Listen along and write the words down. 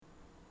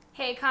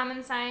Hey,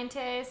 Common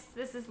Scientists.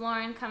 This is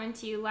Lauren coming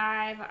to you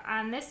live.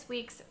 On this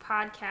week's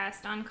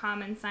podcast on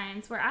Common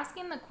Science, we're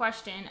asking the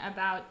question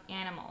about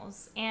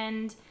animals.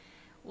 And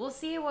we'll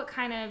see what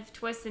kind of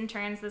twists and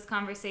turns this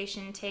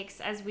conversation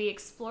takes as we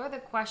explore the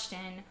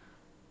question,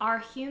 are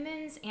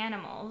humans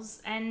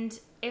animals? And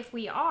if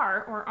we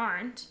are or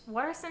aren't,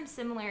 what are some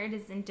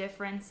similarities and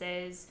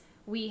differences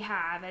we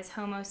have as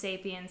Homo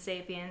sapiens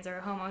sapiens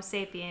or Homo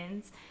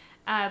sapiens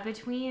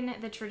between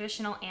the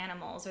traditional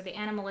animals or the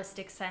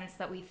animalistic sense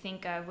that we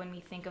think of when we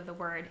think of the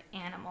word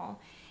animal?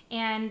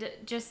 And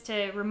just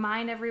to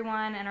remind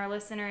everyone and our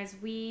listeners,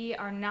 we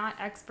are not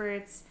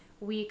experts.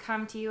 We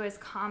come to you as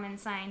common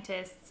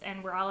scientists,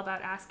 and we're all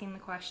about asking the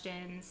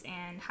questions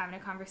and having a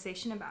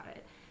conversation about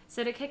it.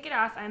 So to kick it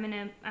off, I'm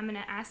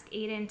gonna ask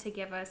Aiden to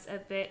give us a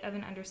bit of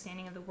an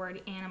understanding of the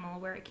word animal,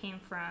 where it came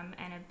from,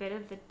 and a bit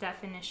of the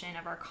definition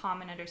of our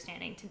common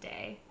understanding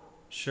today.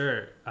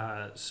 Sure.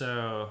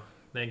 So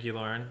thank you,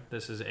 Lauren.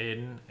 This is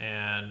Aiden,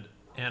 and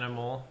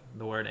animal.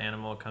 The word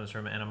animal comes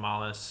from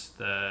animalis,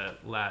 the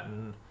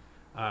Latin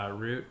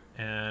root,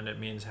 and it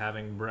means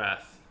having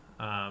breath,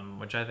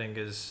 which I think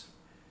is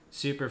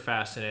super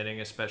fascinating,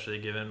 especially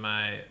given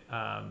my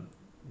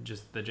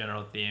just the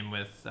general theme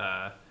with.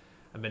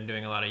 I've been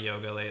doing a lot of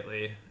yoga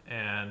lately,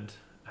 and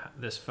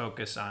this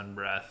focus on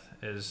breath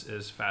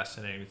is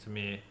fascinating to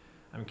me.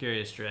 I'm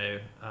curious,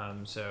 Dre.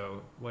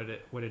 So,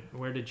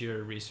 where did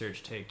your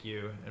research take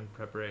you in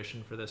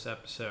preparation for this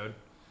episode?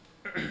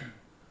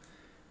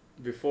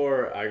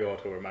 Before I go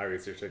into where my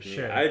research took me,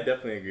 Sure. I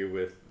definitely agree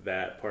with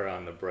that part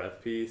on the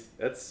breath piece.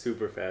 That's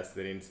super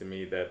fascinating to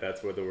me that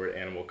that's where the word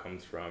animal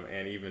comes from,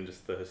 and even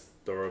just the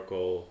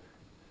historical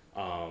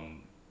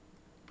um,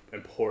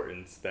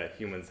 importance that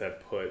humans have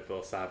put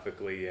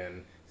philosophically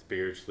and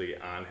spiritually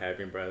on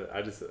having breath.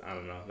 I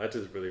don't know. That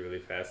just really, really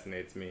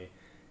fascinates me.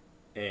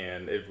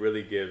 And it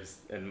really gives,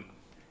 in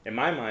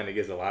my mind, it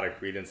gives a lot of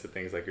credence to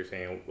things like you're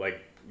saying,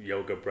 like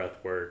yoga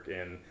breath work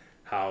and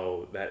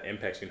how that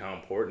impacts you and how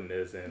important it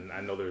is. And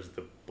I know there's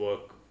the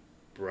book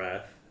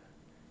Breath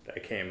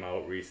that came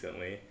out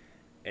recently,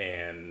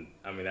 and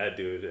I mean that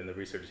dude and the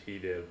research he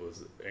did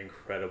was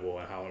incredible,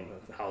 and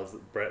how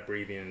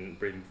breathing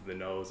through the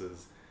nose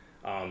is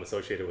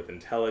associated with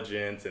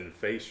intelligence and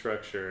face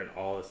structure and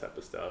all this type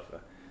of stuff.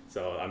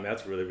 So I mean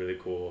that's really really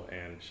cool,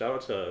 and shout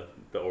out to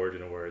the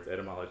origin of words.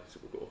 Etymology is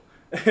super cool.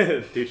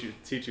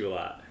 Teach you a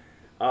lot.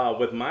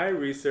 With my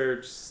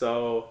research,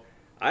 so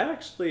I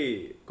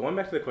actually going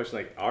back to the question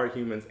like are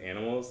humans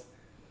animals?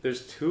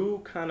 There's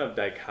two kind of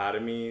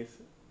dichotomies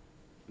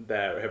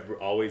that have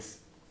always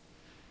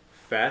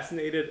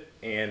fascinated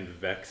and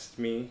vexed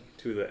me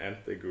to the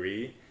nth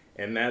degree,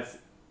 and that's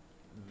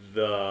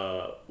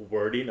the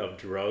wording of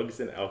drugs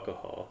and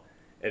alcohol,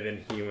 and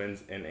then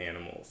humans and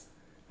animals.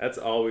 That's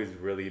always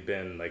really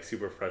been like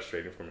super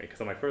frustrating for me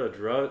because I'm like, for a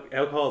drug,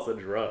 alcohol is a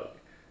drug.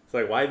 It's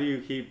like, why do you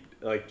keep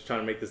like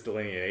trying to make this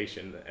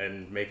delineation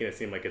and making it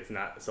seem like it's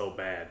not so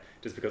bad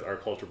just because our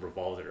culture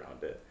revolves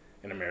around it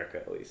in America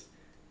at least.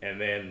 And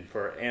then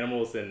for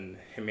animals and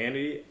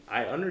humanity,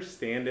 I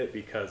understand it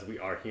because we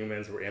are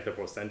humans, we're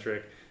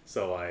anthropocentric,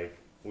 so like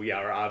we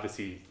are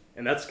obviously,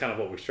 and that's kind of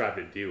what we strive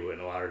to do in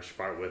a large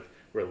part with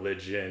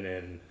religion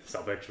and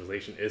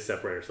self-actualization is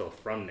separate ourselves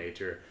from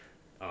nature,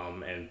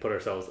 and put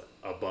ourselves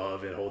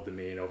above and hold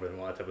dominion over them,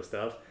 all that type of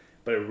stuff.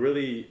 But it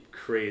really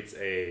creates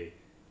a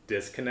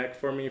disconnect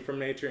for me from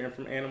nature and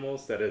from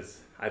animals that is,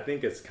 I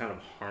think it's kind of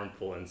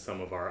harmful in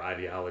some of our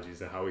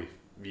ideologies and how we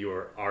view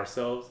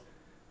ourselves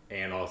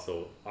and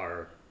also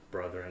our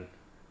brethren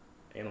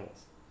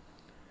animals.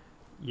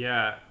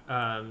 Yeah.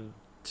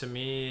 To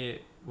me,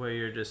 what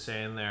you're just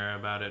saying there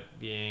about it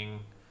being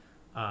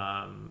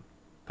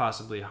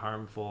possibly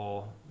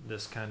harmful,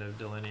 this kind of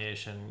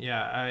delineation.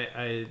 Yeah,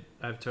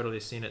 I've totally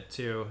seen it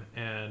too,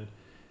 and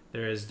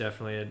there is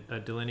definitely a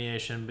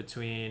delineation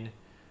between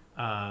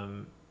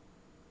um,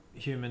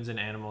 humans and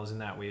animals in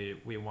that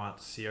we want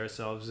to see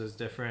ourselves as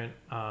different.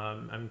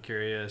 I'm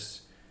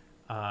curious,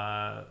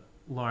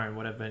 Lauren,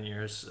 what have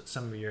been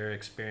some of your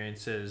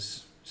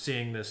experiences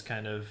seeing this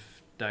kind of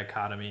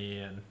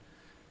dichotomy,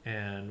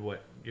 and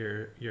what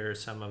are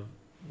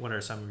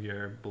some of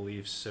your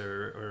beliefs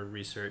or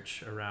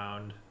research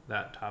around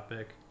that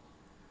topic?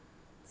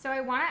 So I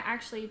want to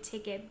actually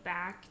take it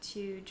back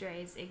to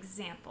Dre's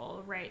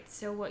example, right?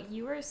 So what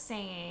you were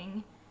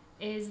saying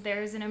is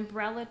there's an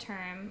umbrella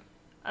term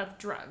of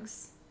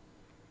drugs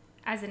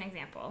as an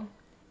example,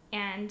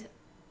 and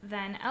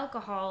then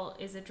alcohol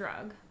is a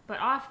drug, but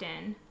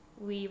often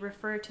we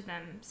refer to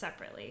them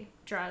separately,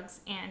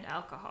 drugs and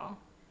alcohol.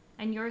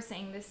 And you're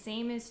saying the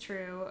same is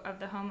true of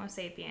the Homo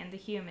sapien, the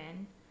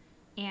human,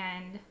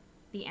 and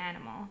the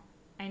animal.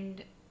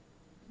 And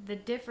the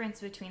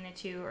difference between the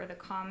two, or the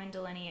common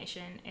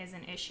delineation, is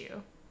an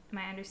issue. Am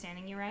I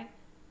understanding you right?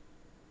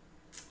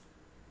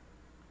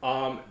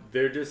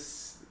 They're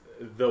just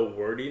the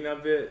wording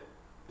of it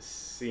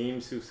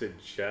seems to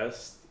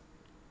suggest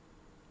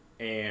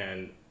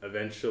and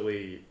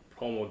eventually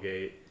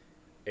promulgate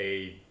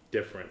a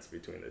difference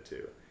between the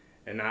two,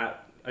 and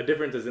not a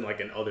difference isn't like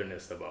an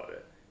otherness about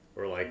it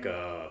or like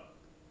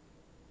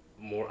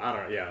more, I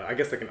don't know, yeah, I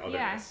guess like an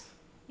otherness.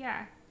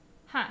 Yeah.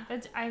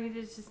 It's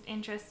just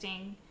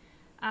interesting.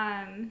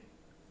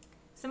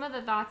 Some of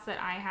the thoughts that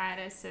I had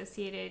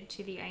associated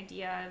to the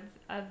idea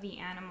of the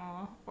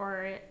animal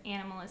or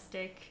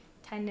animalistic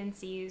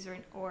tendencies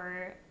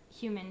or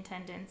human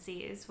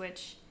tendencies,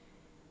 which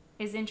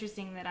is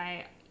interesting that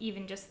I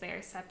even just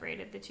there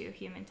separated the two,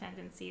 human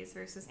tendencies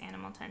versus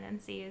animal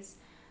tendencies,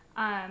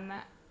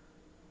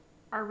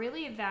 are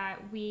really that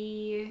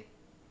we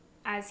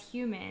as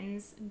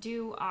humans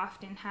do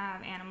often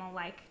have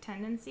animal-like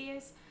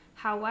tendencies.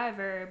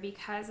 However,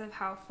 because of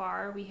how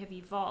far we have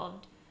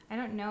evolved, I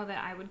don't know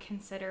that I would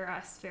consider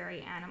us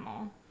very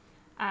animal.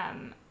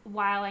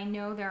 While I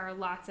know there are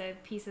lots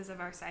of pieces of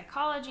our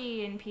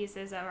psychology and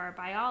pieces of our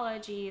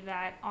biology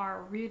that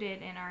are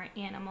rooted in our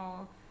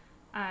animal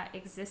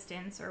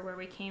existence or where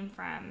we came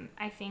from,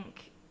 I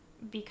think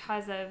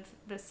because of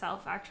the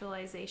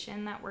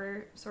self-actualization that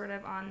we're sort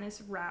of on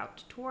this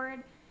route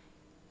toward,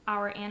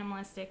 our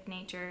animalistic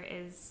nature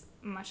is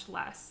much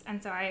less.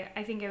 And so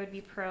I think I would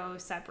be pro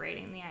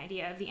separating the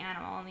idea of the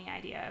animal and the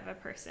idea of a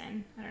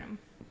person. I don't know.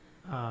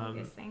 What do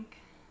you guys think?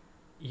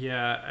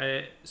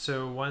 Yeah,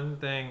 so one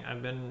thing,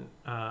 I've been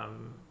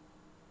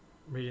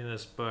reading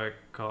this book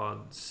called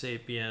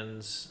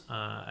Sapiens.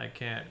 I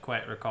can't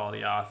quite recall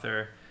the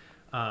author,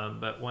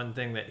 but one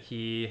thing that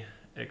he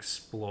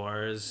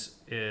explores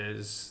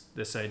is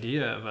this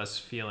idea of us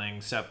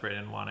feeling separate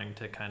and wanting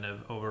to kind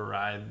of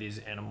override these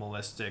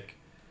animalistic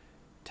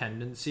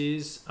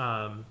tendencies.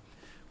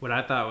 What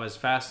I thought was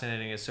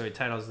fascinating is, so he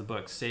titles the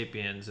book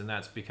Sapiens, and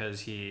that's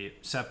because he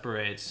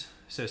separates,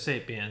 so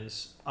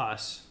sapiens,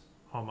 us,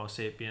 Homo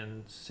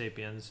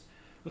sapiens,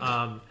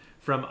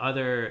 from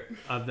other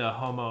of the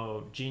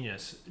Homo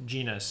genus,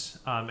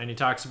 and he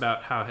talks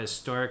about how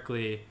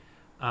historically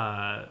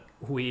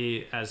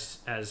we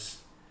as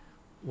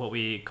what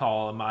we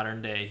call a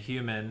modern day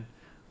human,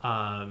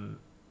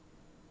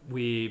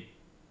 we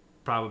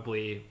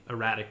probably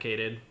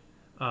eradicated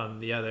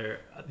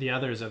the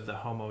others of the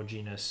Homo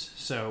genus.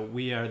 So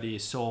we are the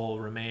sole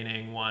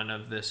remaining one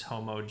of this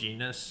Homo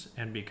genus,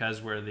 and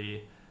because we're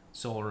the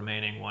sole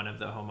remaining one of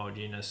the Homo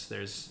genus,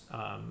 there's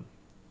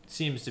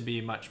seems to be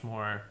much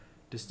more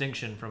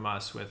distinction from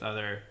us with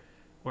other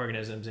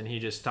organisms. And he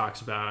just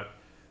talks about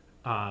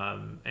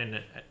and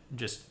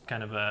just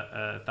kind of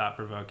a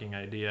thought-provoking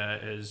idea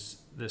is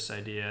this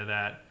idea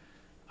that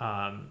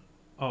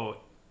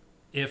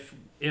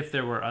if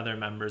there were other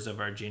members of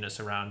our genus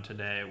around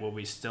today, will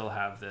we still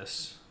have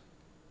this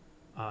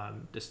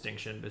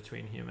distinction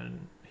between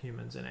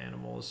humans and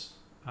animals?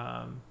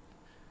 I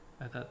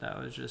thought that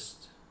was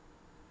just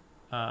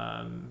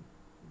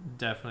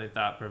definitely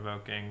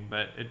thought-provoking,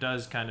 but it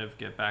does kind of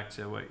get back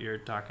to what you're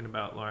talking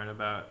about, Lauren,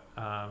 about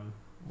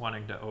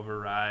wanting to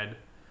override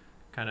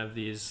kind of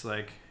these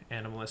like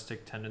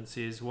animalistic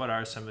tendencies. What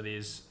are some of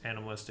these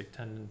animalistic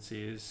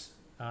tendencies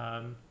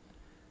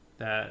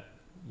that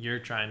you're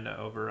trying to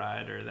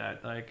override, or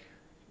that like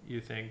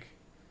you think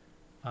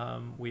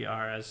we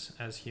are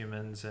as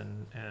humans,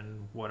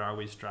 and what are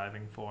we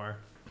striving for?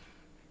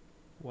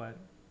 What?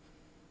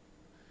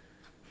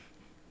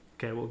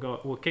 Okay,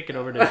 we'll kick it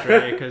over to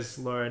Trey because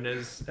Lauren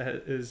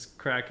is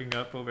cracking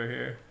up over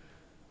here.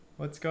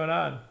 What's going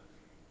on?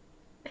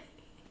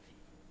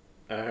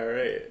 All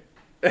right.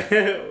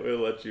 We'll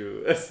let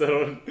you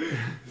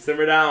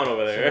simmer down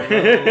over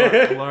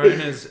there. So, Lauren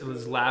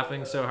is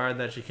laughing so hard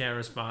that she can't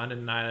respond,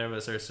 and neither of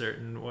us are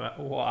certain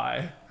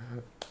why.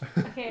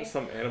 Okay.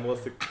 Some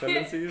animalistic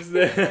tendencies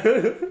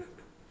there.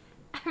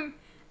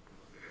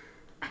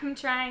 I'm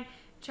trying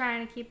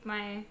to keep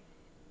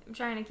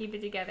it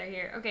together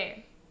here.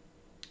 Okay.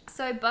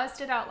 So I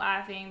busted out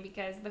laughing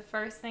because the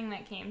first thing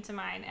that came to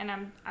mind, and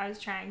I was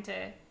trying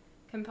to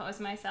compose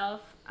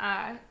myself,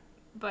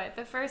 but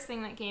the first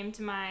thing that came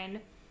to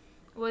mind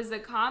was the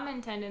common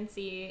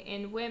tendency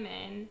in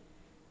women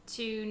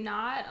to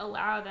not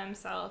allow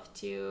themselves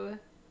to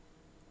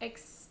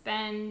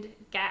expend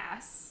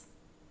gas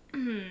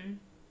in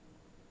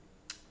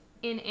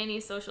any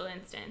social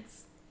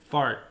instance.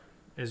 Fart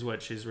is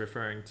what she's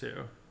referring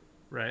to,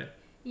 right?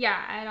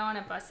 Yeah, I don't want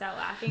to bust out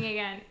laughing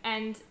again.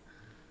 And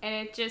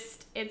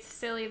it's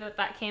silly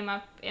that came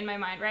up in my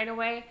mind right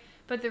away.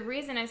 But the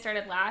reason I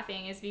started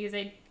laughing is because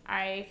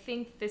I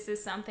think this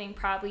is something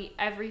probably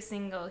every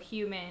single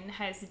human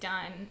has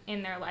done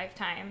in their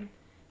lifetime,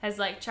 has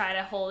like tried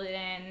to hold it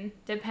in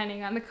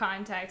depending on the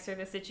context or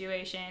the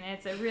situation.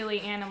 It's a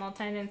really animal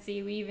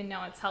tendency. We even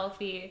know it's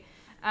healthy.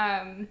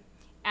 And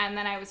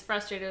then I was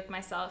frustrated with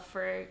myself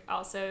for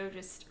also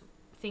just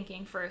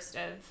thinking first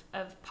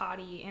of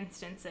potty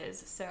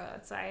instances. So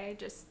that's why I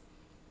just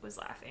was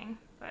laughing.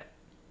 But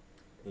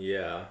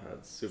yeah,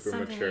 that's super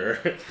mature.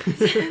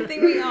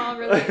 Something we all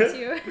relate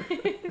to.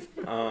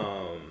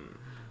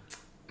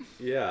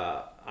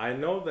 Yeah, I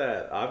know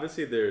that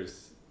obviously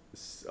there's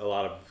a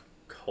lot of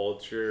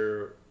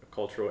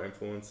cultural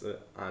influence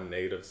on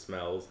negative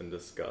smells and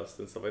disgust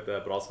and stuff like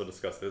that, but also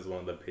disgust is one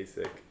of the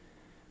basic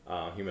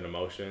human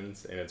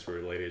emotions, and it's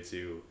related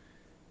to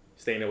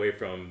staying away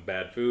from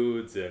bad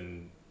foods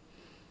and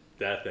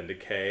death and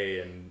decay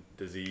and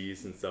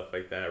disease and stuff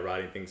like that.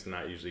 Rotting things are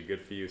not usually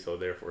good for you, so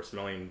therefore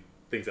smelling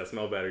things that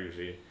smell bad are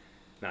usually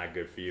not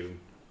good for you,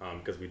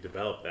 because we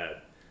developed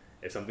that.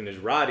 If something is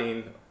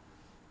rotting,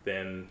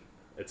 then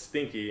it's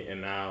stinky,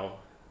 and now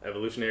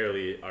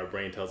evolutionarily our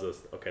brain tells us,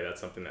 okay, that's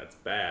something that's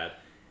bad.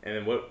 And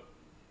then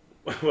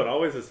what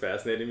always has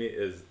fascinated me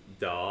is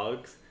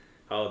dogs,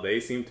 how they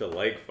seem to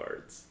like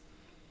farts.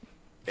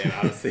 And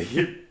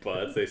obviously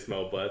butts, they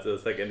smell butts.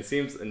 It's like, and it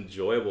seems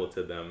enjoyable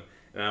to them.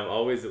 And I've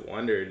always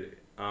wondered,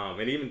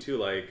 and even too,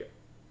 like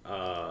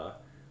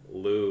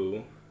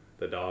Lou,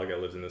 the dog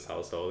that lives in this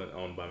household and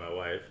owned by my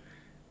wife,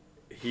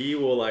 he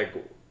will like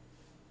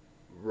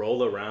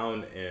roll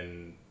around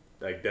in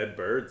like dead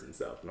birds and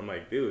stuff. And I'm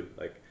like, dude,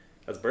 like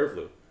that's bird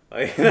flu.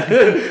 Like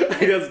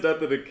that's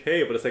death and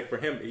decay. But it's like for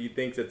him, he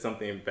thinks it's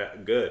something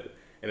good.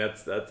 And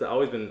that's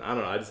always been, I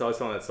don't know, I just always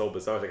found that so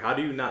bizarre. It's like, how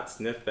do you not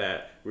sniff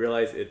that,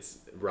 realize it's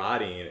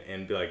rotting,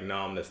 and be like, no,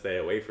 I'm going to stay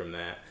away from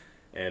that?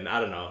 And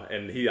I don't know.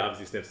 And he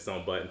obviously sniffs his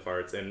own butt and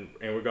farts. And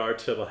in regard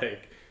to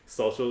like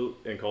social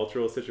and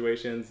cultural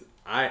situations,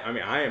 I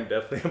mean, I am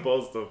definitely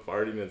opposed to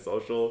farting in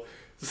social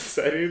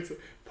settings.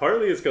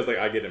 Partly it's because like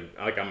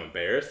I'm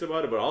embarrassed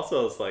about it, but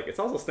also it's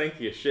also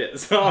stanky as shit.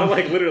 So I'm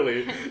like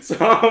literally, so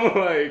I'm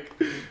like,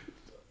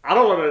 I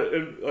don't want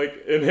to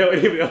like inhale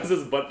anybody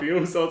else's butt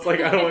fumes, so it's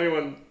like I don't want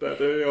anyone that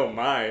they don't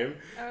mind.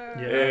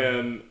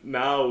 And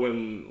now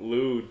when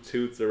Lou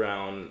toots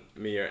around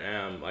me or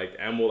Em, like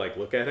Em will like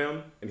look at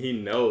him and he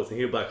knows, and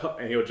he'll be like, huh,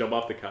 and he'll jump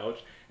off the couch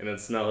and then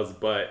smell his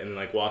butt and then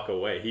like walk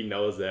away. He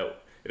knows that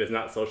it is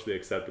not socially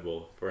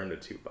acceptable for him to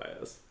toot by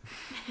us.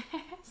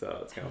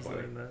 So it's kind of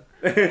funny.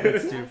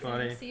 That's too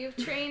funny. So you've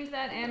trained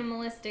that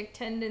animalistic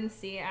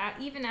tendency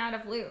even out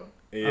of Lou.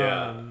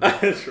 Yeah,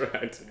 that's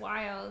right.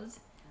 Wild.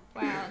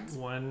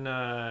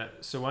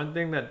 One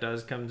thing that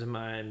does come to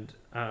mind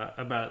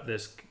about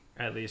this,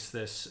 at least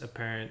this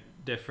apparent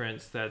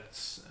difference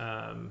that's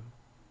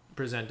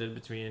presented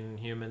between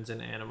humans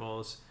and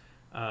animals,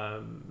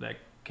 that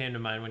came to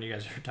mind when you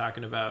guys were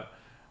talking about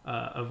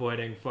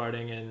avoiding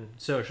farting in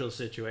social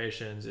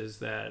situations,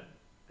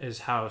 is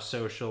how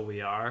social we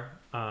are,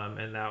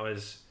 and that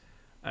was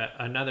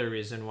another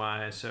reason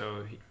why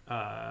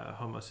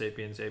Homo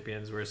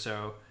sapiens were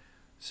so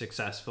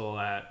successful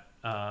at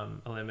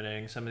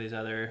eliminating some of these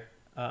other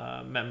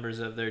members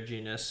of their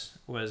genus,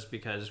 was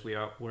because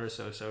we're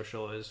so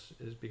social, is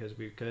because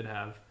we could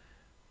have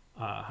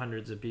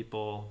hundreds of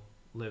people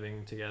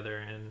living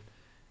together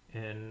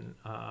in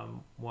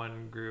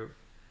one group.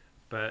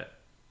 But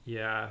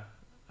yeah,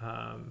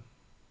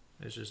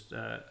 it's just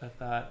a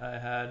thought I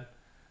had.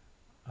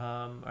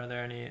 Are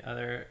there any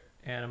other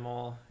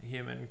animal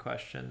human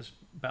questions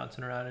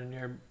bouncing around in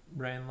your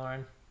brain,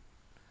 Lauren?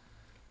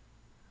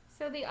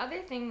 So the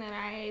other thing that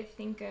I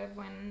think of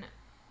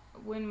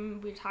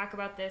when we talk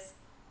about this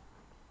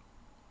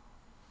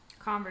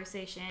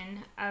conversation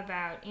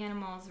about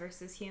animals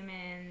versus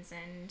humans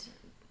and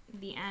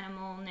the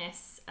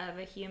animalness of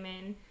a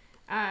human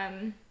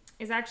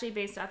is actually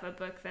based off a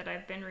book that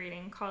I've been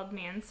reading called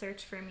Man's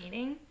Search for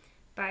Meaning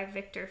by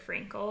Viktor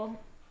Frankl.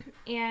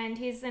 And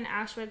he's an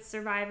Auschwitz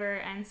survivor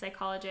and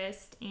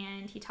psychologist,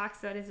 and he talks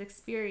about his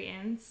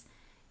experience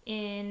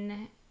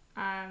in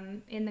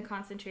the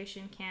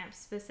concentration camp,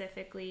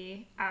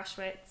 specifically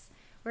Auschwitz,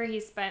 where he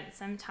spent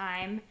some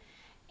time.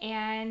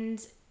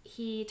 And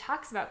he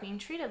talks about being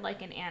treated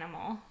like an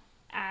animal,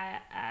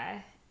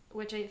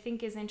 which I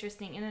think is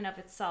interesting in and of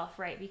itself,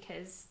 right?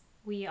 Because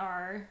we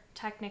are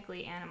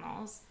technically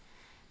animals.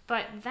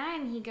 But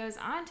then he goes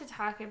on to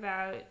talk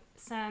about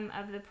some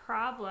of the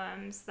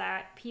problems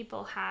that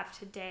people have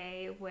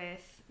today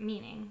with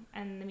meaning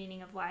and the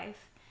meaning of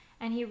life.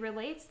 And he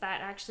relates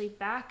that actually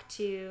back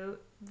to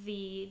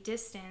the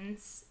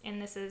distance,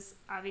 and this is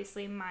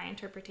obviously my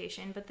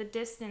interpretation, but the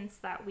distance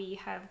that we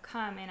have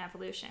come in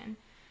evolution.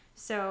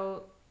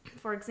 So,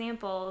 for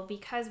example,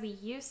 because we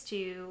used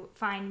to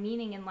find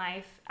meaning in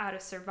life out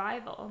of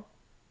survival,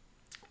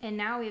 and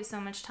now we have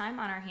so much time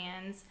on our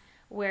hands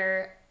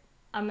where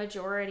a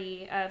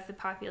majority of the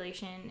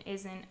population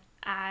isn't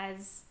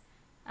as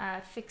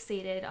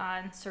fixated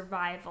on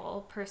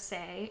survival per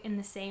se in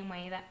the same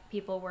way that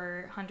people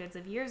were hundreds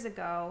of years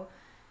ago,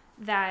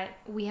 that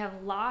we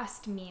have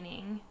lost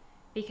meaning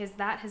because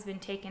that has been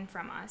taken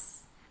from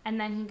us. And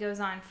then he goes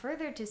on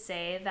further to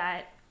say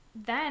that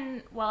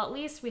then, well, at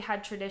least we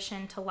had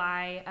tradition to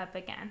lie up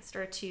against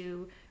or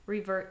to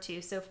revert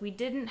to. So if we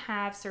didn't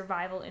have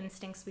survival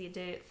instincts we had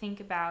to think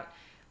about,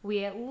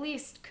 we at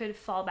least could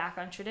fall back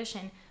on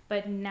tradition.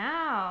 But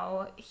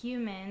now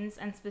humans,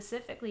 and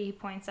specifically he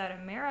points out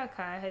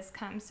America, has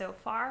come so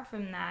far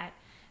from that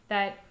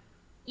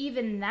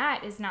even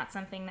that is not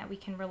something that we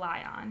can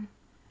rely on.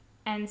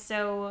 And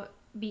so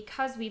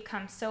because we've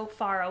come so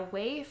far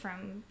away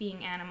from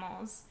being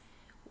animals,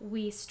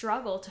 we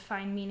struggle to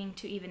find meaning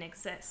to even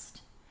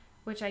exist,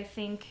 which I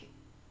think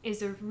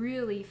is a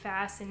really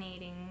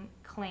fascinating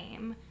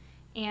claim.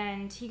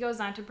 And he goes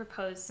on to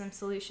propose some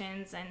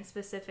solutions and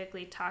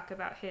specifically talk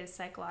about his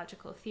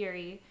psychological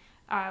theory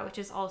which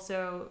is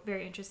also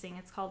very interesting.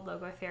 It's called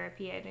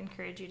logotherapy. I'd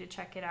encourage you to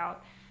check it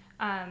out.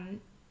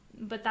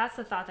 But that's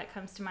the thought that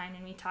comes to mind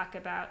when we talk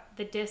about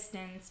the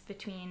distance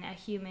between a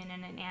human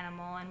and an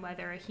animal and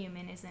whether a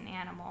human is an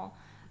animal.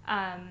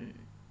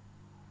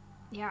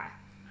 Yeah.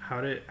 How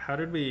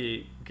did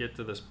we get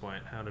to this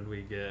point? How did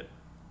we get...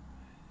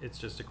 It's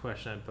just a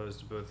question I posed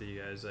to both of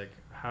you guys. Like,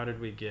 how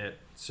did we get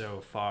so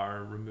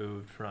far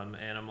removed from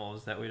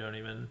animals that we don't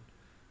even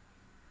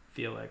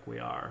feel like we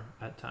are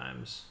at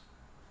times?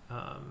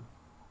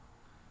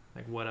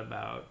 Like, what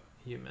about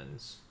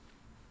humans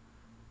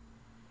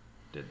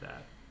did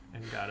that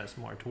and got us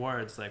more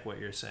towards, like, what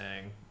you're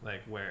saying,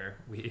 like, where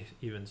we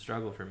even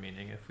struggle for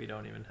meaning if we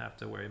don't even have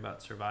to worry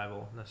about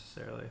survival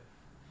necessarily?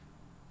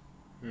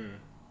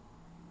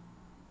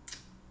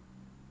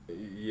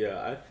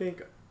 Yeah, I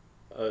think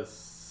a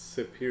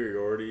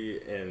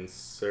superiority in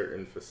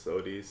certain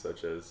facilities,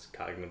 such as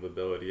cognitive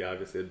ability,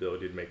 obviously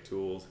ability to make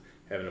tools,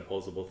 having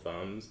opposable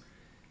thumbs,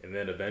 and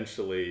then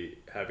eventually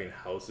having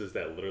houses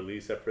that literally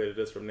separated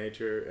us from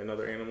nature and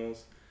other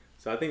animals.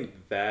 So I think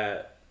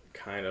that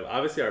kind of,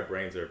 obviously our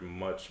brains are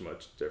much,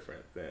 much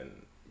different than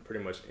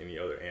pretty much any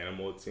other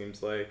animal, it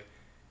seems like.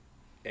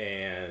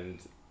 And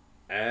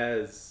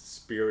as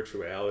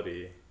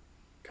spirituality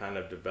kind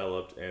of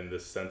developed and the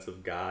sense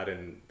of God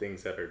and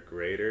things that are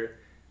greater,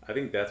 I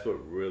think that's what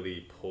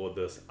really pulled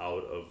us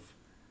out of,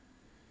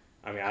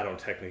 I mean, I don't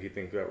technically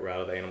think that we're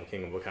out of the animal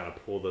kingdom, but kind of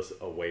pulled us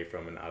away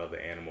from and out of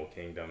the animal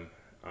kingdom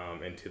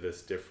into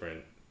this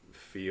different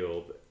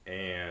field.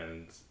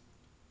 And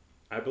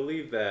I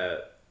believe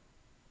that,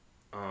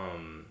 I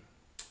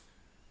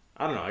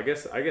don't know, I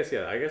guess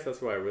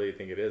that's what I really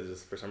think it is.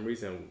 Just for some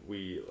reason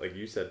we, like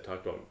you said,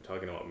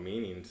 talking about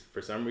meanings,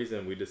 for some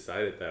reason we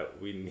decided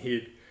that we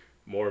need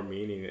more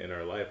meaning in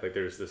our life. Like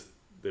there's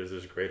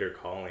this greater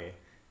calling,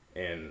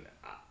 and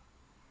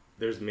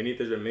there's been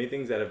many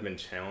things that have been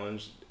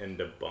challenged and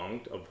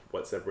debunked of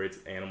what separates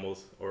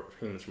animals or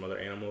humans from other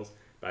animals.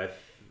 But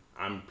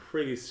I'm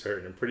pretty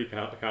certain and pretty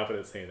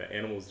confident saying that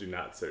animals do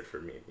not search for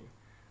meaning,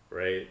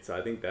 right? So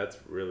I think that's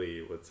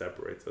really what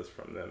separates us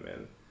from them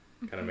and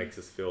kind of makes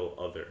us feel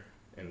other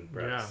and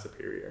perhaps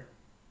superior.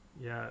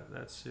 Yeah,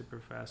 that's super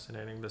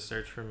fascinating, the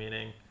search for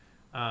meaning.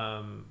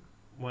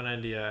 One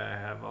idea I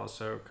have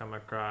also come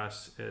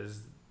across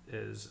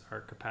is our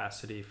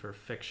capacity for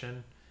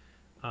fiction.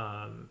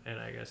 And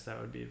I guess that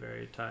would be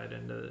very tied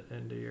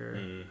into your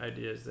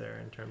ideas there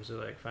in terms of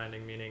like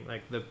finding meaning,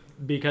 like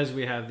because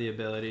we have the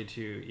ability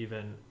to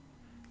even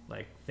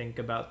like think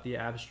about the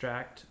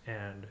abstract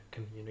and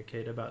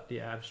communicate about the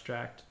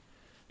abstract.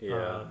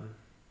 Yeah.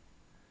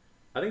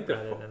 I think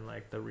rather than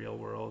like the real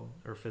world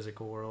or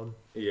physical world.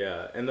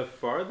 Yeah, and the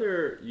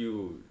farther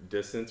you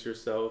distance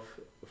yourself,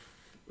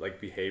 like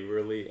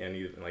behaviorally and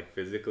even like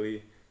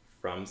physically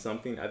from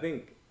something, I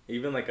think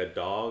even like a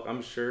dog,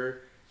 I'm sure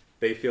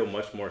they feel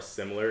much more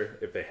similar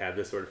if they have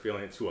this sort of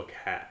feeling to a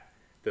cat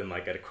than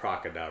like a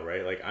crocodile,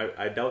 right? Like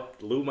I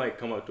doubt Lou might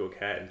come up to a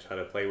cat and try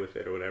to play with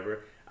it or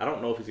whatever. I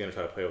don't know if he's gonna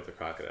try to play with a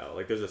crocodile.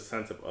 Like there's a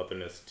sense of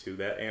otherness to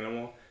that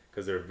animal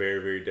because they're very,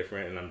 very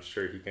different, and I'm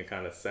sure he can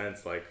kind of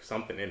sense like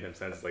something in him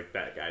senses like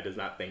that guy does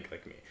not think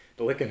like me.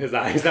 The look in his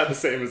eye is not the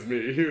same as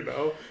me, you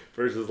know?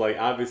 Versus like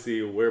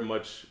obviously we're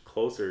much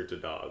closer to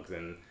dogs,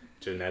 and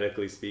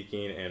genetically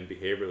speaking and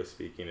behaviorally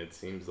speaking, it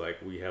seems like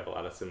we have a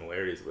lot of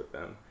similarities with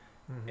them.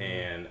 Mm-hmm.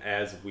 And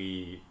as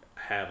we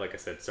have, like I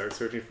said, start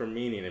searching for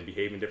meaning and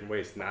behaving in different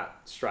ways,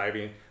 not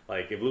striving,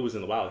 like if Lou was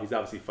in the wild, he's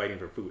obviously fighting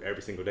for food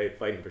every single day,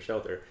 fighting for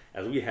shelter.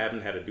 As we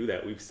haven't had to do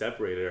that, we've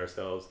separated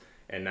ourselves,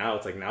 and now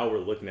it's like now we're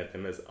looking at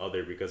them as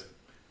other because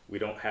we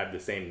don't have the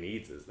same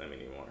needs as them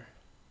anymore.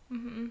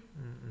 Mm-hmm.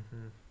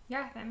 Mm-hmm.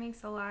 Yeah, that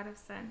makes a lot of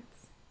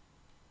sense,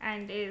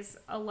 and is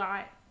a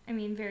lot, I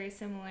mean, very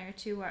similar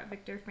to what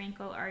Viktor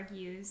Frankl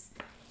argues.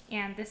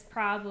 And this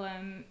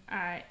problem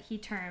he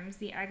terms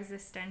the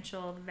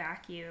existential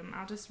vacuum.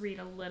 I'll just read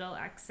a little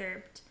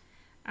excerpt,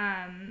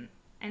 an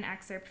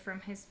excerpt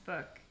from his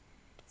book.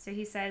 So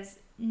he says,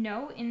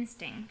 no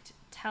instinct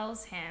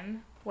tells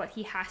him what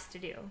he has to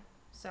do.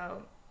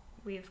 So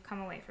we've come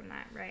away from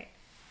that, right?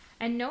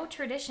 And no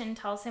tradition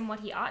tells him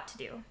what he ought to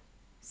do.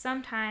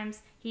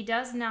 Sometimes he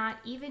does not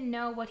even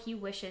know what he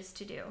wishes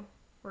to do.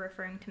 We're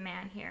referring to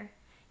man here.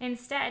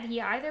 Instead, he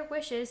either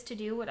wishes to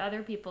do what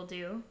other people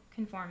do,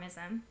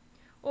 conformism,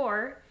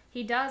 or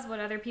he does what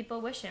other people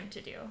wish him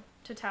to do,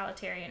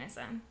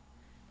 totalitarianism.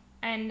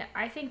 And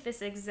I think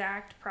this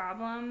exact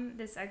problem,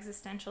 this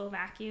existential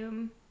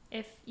vacuum,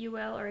 if you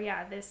will, or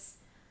this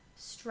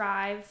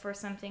strive for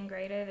something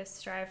greater, this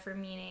strive for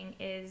meaning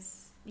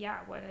is,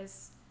 what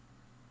has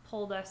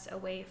pulled us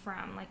away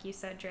from, like you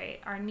said, Dre,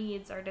 our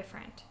needs are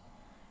different.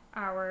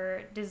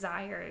 Our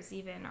desires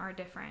even are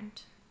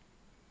different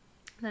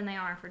than they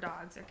are for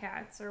dogs or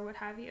cats or what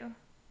have you.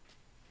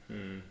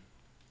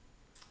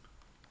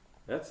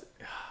 That's,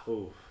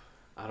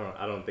 I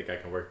don't think I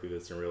can work through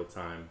this in real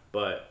time,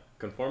 but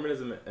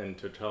conformism and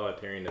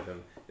totalitarianism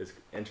is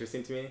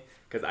interesting to me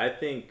because I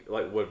think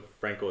like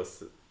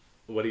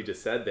what he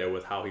just said there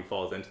with how he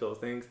falls into those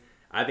things,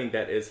 I think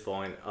that is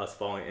falling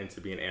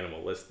into being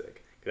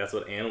animalistic. That's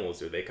what animals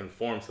do. They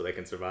conform so they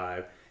can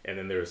survive. And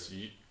then there's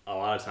a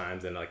lot of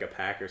times in like a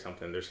pack or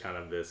something, there's kind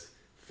of this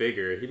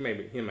figure. He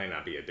might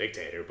not be a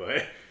dictator,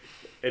 but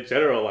in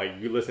general, like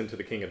you listen to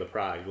the king of the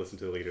pride, you listen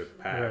to the leader of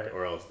the pack, Right.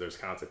 or else there's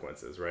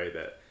consequences, right?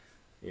 That,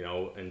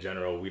 in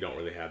general, we don't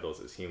really have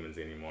those as humans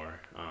anymore.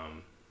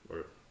 Or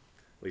at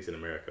least in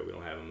America, we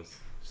don't have them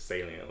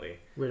saliently.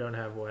 We don't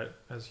have what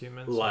as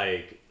humans?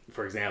 Like,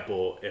 for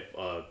example, if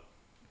a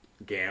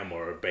Gamma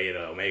or a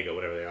Beta, Omega,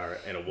 whatever they are,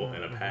 in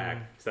a pack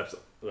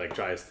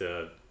tries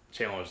to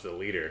challenge the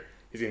leader,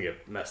 he's gonna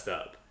get messed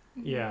up,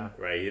 Yeah.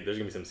 right? There's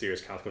gonna be some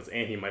serious consequences,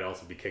 and he might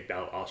also be kicked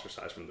out,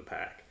 ostracized from the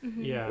pack.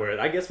 Yeah. Where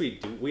I guess we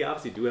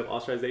obviously do have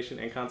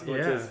ostracization and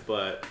consequences, Yeah.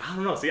 but I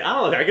don't know. See, I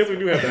don't know. I guess we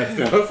do have that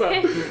still.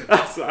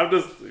 So I'm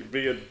just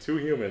being too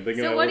human.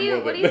 Thinking So that what do we're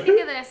you more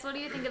think of this? What do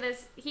you think of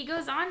this? He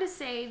goes on to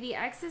say the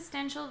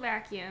existential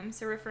vacuum,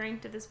 so referring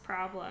to this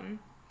problem,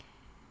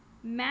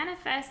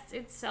 manifests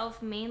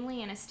itself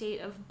mainly in a state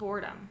of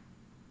boredom.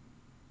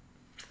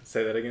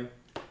 Say that again.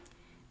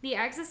 The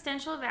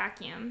existential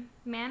vacuum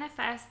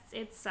manifests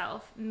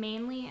itself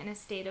mainly in a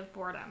state of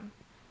boredom.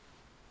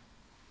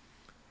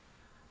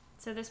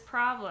 So this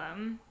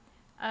problem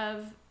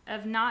of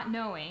not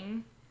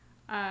knowing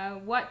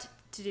what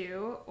to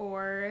do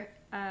or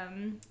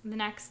the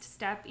next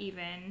step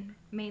even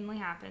mainly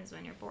happens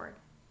when you're bored.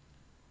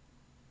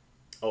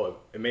 Oh,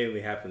 it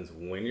mainly happens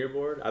when you're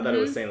bored? I thought it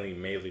was saying it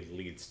mainly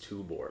leads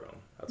to boredom.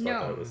 That's what I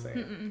thought it was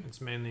saying. It's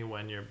mainly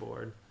when you're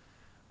bored.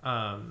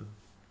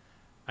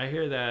 I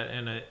hear that,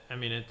 and I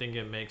think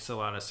it makes a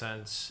lot of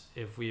sense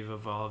if we've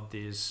evolved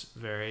these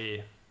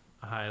very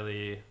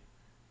highly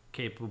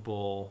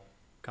capable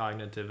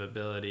cognitive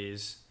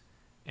abilities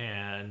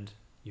and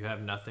you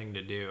have nothing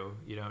to do.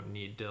 You don't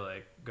need to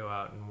like go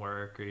out and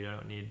work, or you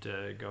don't need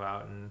to go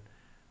out and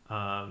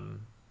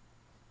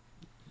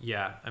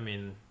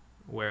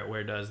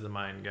where does the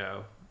mind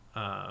go?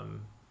 I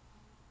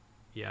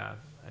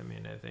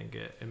think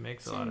it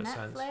makes a lot of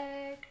sense.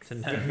 To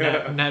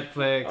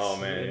Netflix. Oh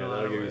man, in a lot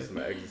that'll of give you ways. some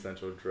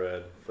existential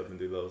dread flipping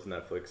through those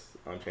Netflix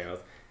channels.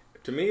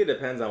 To me, it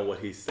depends on what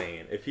he's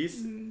saying. If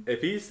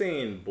he's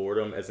saying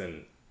boredom as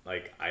in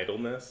like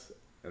idleness,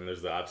 and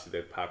there's obviously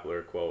the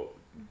popular quote,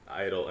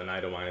 "Idle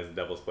mind is the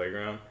devil's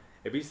playground."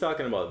 If he's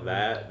talking about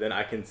that, then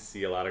I can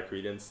see a lot of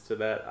credence to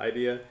that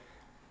idea.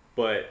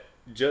 But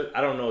I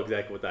don't know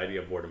exactly what the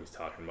idea of boredom he's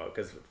talking about,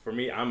 because for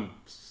me, I'm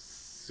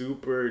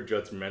super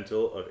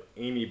judgmental of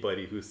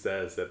anybody who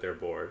says that they're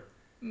bored.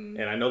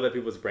 And I know that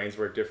people's brains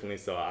work differently,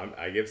 so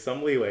I give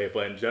some leeway.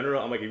 But in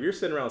general, I'm like, if you're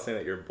sitting around saying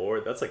that you're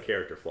bored, that's a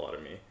character flaw to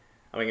me.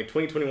 I mean, in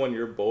 2021,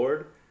 you're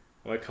bored?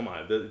 I'm like, come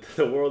on,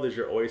 the world is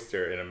your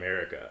oyster in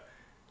America.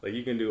 Like,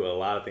 you can do a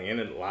lot of things, and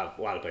in a lot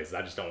of places.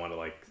 I just don't want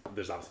to,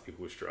 there's obviously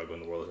people who struggle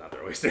and the world is not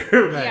their oyster.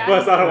 Yeah.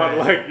 But I don't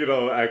want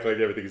to, act like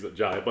everything's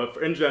jolly. But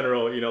in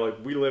general,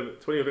 we live,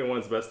 2021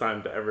 is the best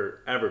time to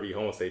ever be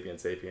Homo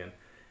sapien.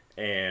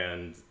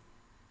 And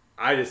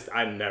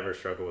I never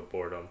struggle with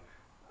boredom.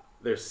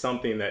 There's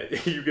something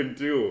that you can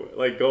do.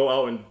 Like, go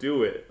out and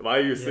do it. Why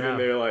are you sitting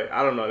there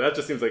I don't know. That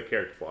just seems like a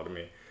character flaw to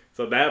me.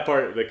 So that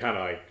part, that kind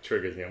of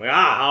triggers me. I'm like,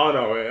 I don't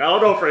know, man. I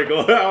don't know, Franco.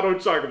 I don't know what you're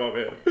talking about,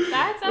 man.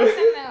 That's awesome,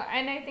 though.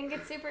 And I think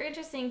it's super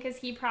interesting because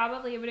he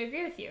probably would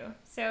agree with you.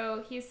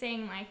 So he's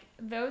saying,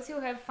 those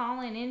who have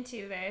fallen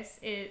into this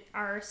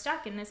are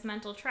stuck in this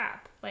mental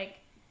trap.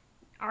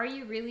 Are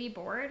you really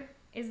bored?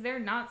 Is there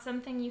not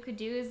something you could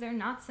do? Is there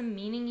not some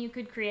meaning you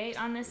could create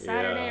on this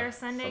Saturday or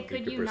Sunday?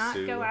 Could you not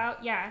go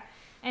out? Yeah.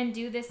 And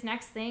do this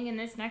next thing in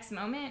this next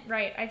moment?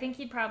 Right. I think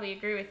he'd probably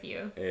agree with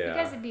you. Yeah. You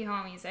guys would be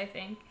homies, I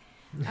think.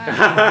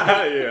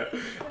 Yeah,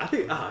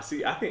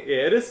 I think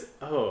it is.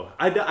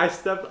 I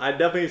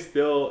definitely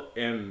still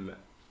am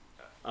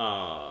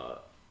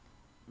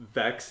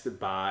vexed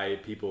by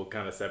people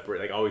kind of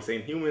separate, always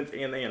saying humans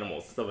and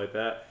animals and stuff like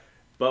that.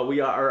 But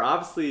we are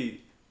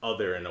obviously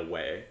other in a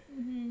way,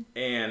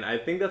 and I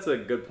think that's a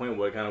good point.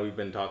 What kind of we've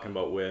been talking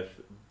about with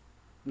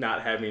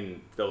not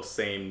having those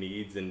same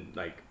needs and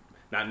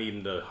not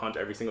needing to hunt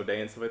every single day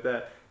and stuff like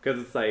that.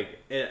 Because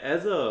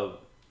it's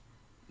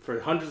for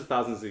hundreds of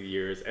thousands of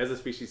years, as a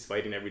species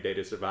fighting every day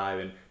to survive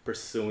and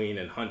pursuing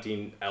and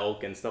hunting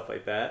elk and stuff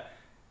like that,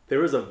 there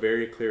was a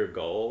very clear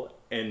goal.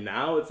 And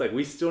now it's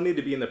we still need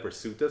to be in the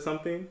pursuit of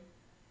something,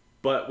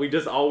 but we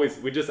just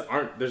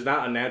aren't. There's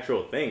not a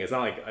natural thing. It's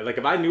not like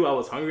if I knew I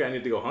was hungry, I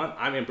need to go hunt.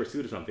 I'm in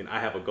pursuit of something. I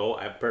have a goal.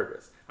 I have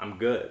purpose. I'm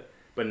good.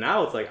 But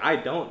now it's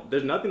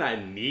there's nothing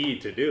I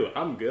need to do.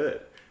 I'm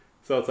good.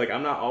 So it's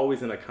I'm not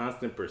always in a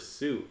constant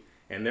pursuit.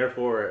 And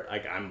therefore,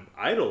 I'm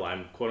idle.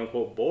 I'm quote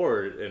unquote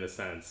bored in a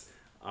sense.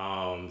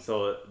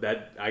 So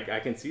that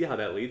I can see how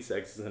that leads to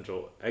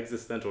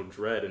existential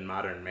dread in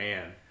modern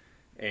man.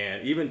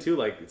 And even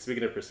too,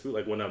 speaking of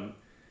pursuit, when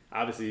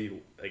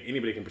obviously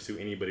anybody can pursue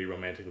anybody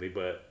romantically,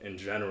 but in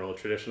general,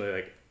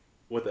 traditionally,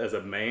 as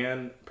a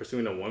man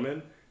pursuing a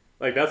woman,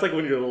 that's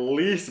when you're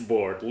least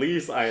bored,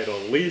 least idle,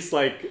 least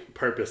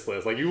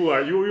purposeless. You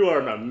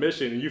are on a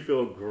mission and you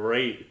feel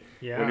great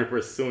when you're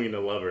pursuing a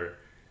lover.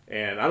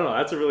 And I don't know,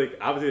 that's a really,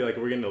 obviously, like,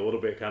 we're getting a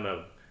little bit kind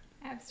of,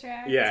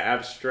 Abstract. yeah,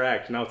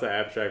 abstract. Now it's an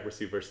abstract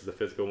receipt versus the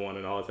physical one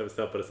and all that type of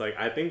stuff. But it's like,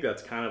 I think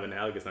that's kind of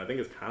analogous. And I think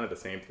it's kind of the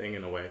same thing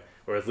in a way,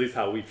 or at least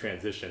how we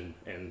transition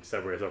and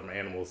separate ourselves from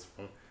animals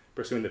from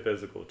pursuing the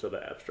physical to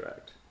the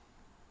abstract.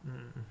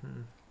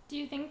 Mm-hmm. Do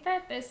you think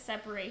that this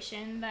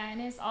separation then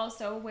is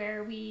also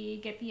where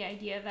we get the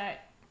idea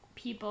that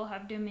people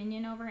have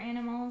dominion over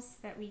animals,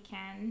 that we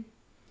can?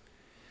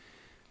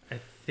 I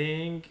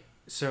think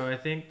so. I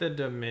think the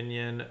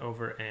dominion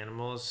over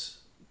animals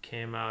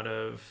came out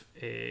of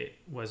a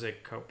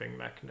coping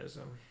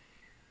mechanism.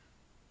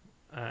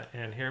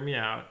 And hear me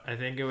out. I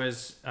think it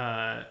was.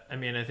 I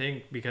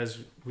think because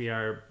we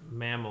are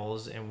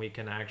mammals and we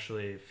can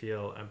actually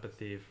feel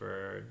empathy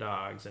for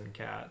dogs and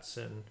cats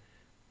and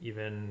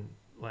even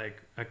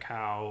like a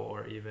cow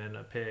or even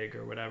a pig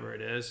or whatever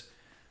it is.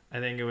 I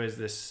think it was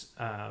this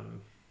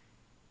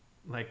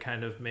like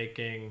kind of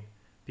making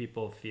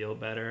people feel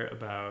better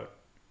about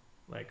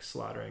like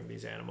slaughtering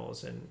these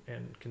animals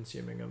and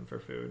consuming them for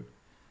food.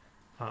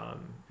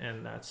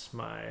 And that's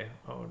my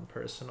own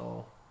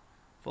personal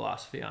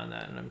philosophy on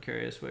that. And I'm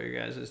curious what your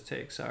guys'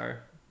 takes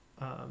are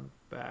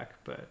back.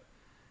 But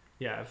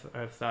yeah,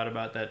 I've thought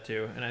about that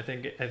too. And I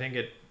think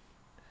it,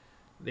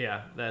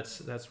 yeah,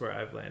 that's where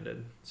I've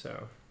landed.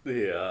 So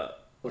Yeah.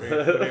 What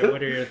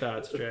are your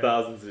thoughts, Trey?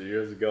 Thousands of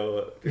years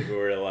ago, people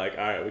were like,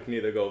 all right, we can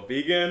either go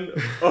vegan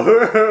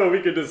or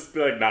we could just be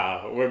like,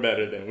 nah, we're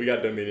better than, we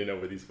got dominion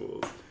over these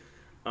fools.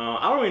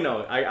 I don't really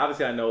know.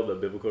 I know the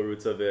biblical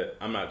roots of it.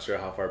 I'm not sure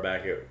how far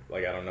back it,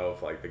 like, I don't know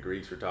if like the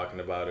Greeks were talking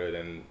about it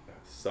and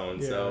so.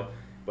 Yeah.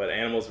 But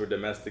animals were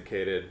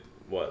domesticated,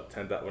 what,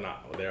 10,000, well,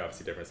 not, they're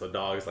obviously different. So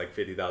dogs like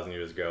 50,000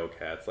 years ago,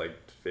 cats like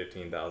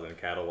 15,000,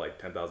 cattle like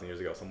 10,000 years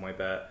ago, something like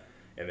that.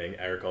 And then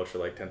agriculture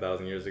like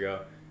 10,000 years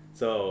ago.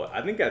 So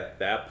I think at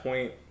that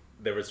point,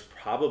 there was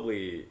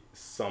probably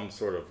some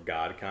sort of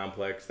God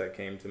complex that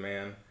came to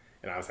man.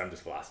 And obviously I'm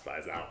just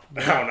philosophizing, I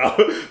don't know.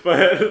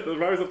 But there's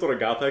probably some sort of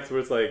God complex where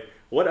it's like,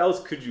 what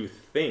else could you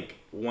think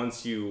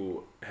once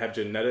you have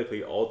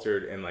genetically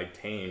altered and like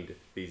tamed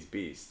these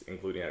beasts,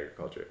 including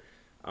agriculture?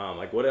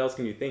 Like what else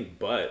can you think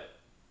but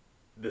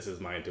this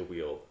is mine to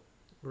wield?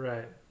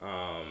 Right.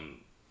 I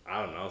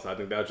don't know. So I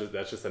think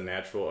that's just a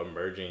natural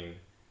emerging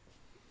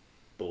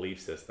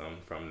belief system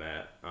from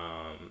that.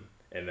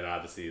 And then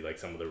obviously like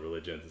some of the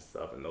religions and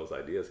stuff and those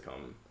ideas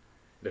come.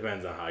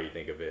 Depends on how you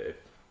think of it. If,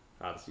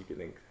 obviously you could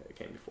think it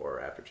came before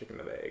or after chicken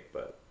and the egg,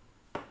 but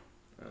I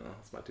don't know.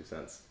 That's my 2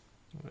 cents.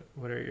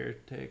 What are your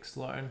takes,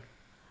 Lauren?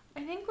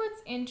 I think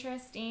what's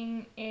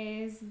interesting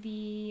is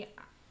the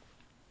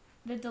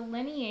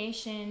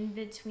delineation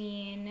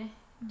between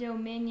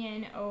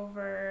dominion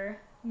over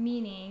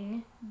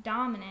meaning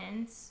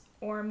dominance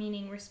or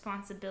meaning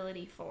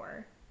responsibility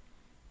for.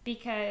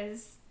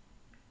 Because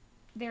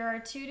there are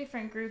 2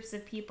 different groups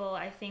of people,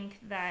 I think,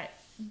 that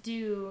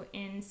do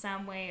in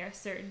some way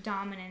assert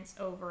dominance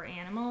over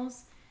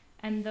animals.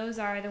 And those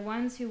are the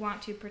ones who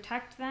want to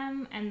protect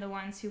them and the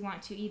ones who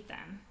want to eat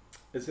them.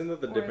 Isn't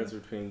that the difference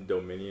between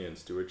dominion and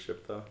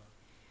stewardship, though?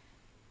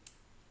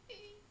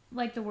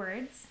 Like the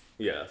words?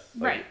 Yes.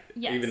 Right,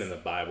 yes. Even in the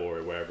Bible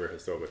or wherever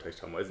historical text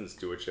talking about, isn't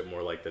stewardship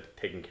more like the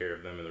taking care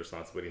of them and the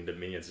responsibility, and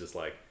dominion's just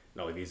like,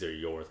 no, like, these are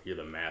yours, you're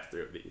the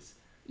master of these.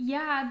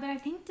 Yeah, but I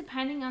think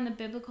depending on the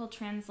biblical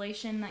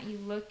translation that you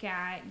look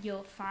at,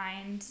 you'll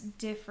find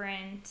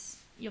different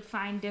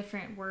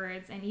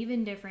words and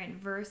even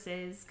different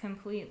verses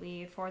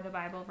completely for the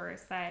Bible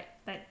verse that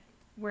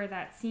where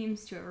that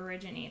seems to have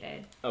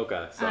originated.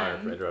 Okay, sorry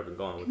for interrupting.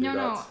 Go on with your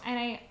thoughts. No,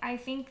 and I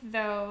think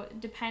though,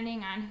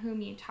 depending on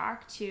whom you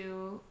talk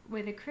to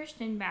with a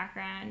Christian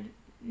background,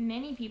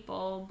 many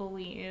people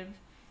believe,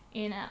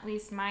 in at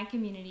least my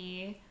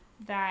community,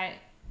 that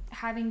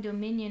having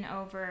dominion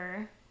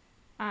over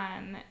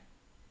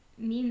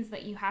means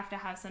that you have to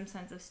have some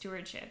sense of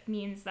stewardship.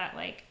 Means that,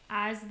 like,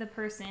 as the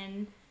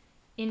person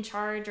in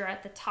charge or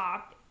at the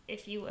top,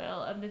 if you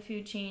will, of the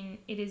food chain,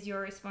 it is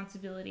your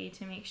responsibility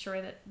to make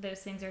sure that those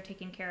things are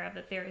taken care of,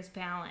 that there is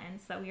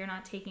balance, that we are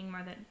not taking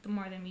more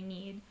than we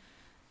need.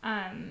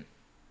 In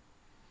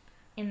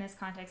this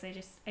context,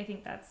 I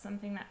think that's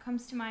something that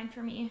comes to mind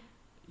for me.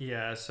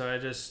 Yeah, so I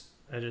just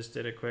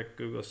did a quick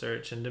Google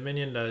search, and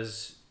dominion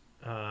does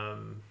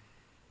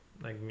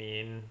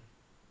mean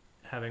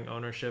having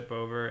ownership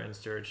over, and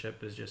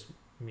stewardship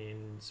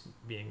means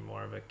being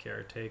more of a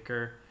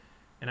caretaker.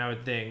 And I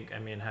would think,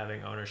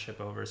 having ownership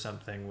over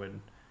something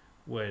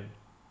would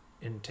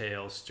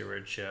entail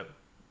stewardship,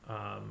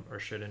 or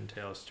should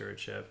entail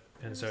stewardship.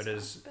 And so it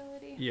is,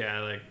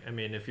 yeah,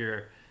 if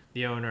you're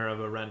the owner of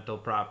a rental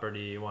property,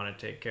 you want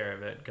to take care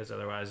of it, because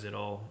otherwise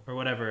or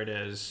whatever it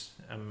is,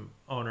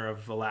 owner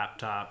of a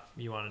laptop,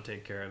 you want to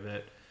take care of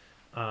it.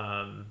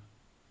 But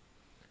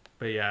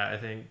yeah, I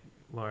think,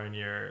 Lauren,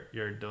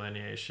 your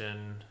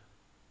delineation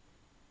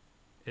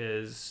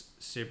is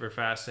super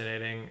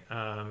fascinating.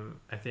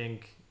 I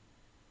think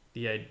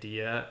the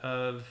idea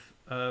of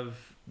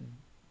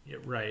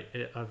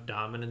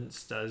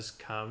dominance does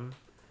come,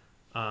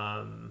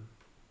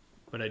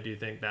 but I do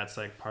think that's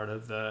like part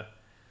of the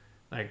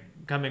like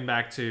coming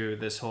back to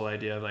this whole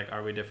idea of like,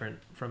 are we different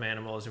from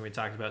animals? And we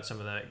talked about some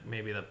of the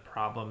maybe the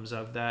problems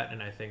of that,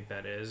 and I think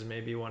that is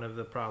maybe one of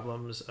the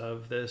problems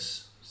of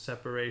this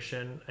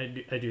separation.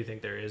 I do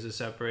think there is a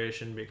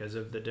separation because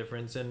of the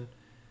difference in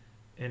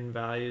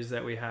values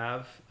that we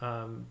have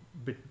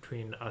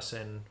between us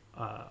and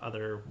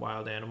other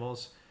wild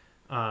animals.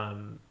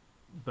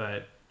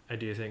 But I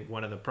do think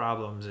one of the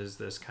problems is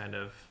this kind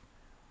of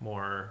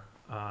more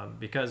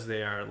because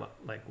they are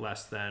like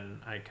less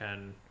than, I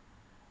can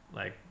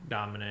like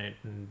dominate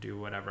and do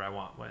whatever I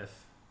want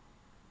with,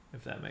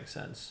 if that makes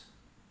sense.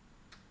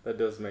 That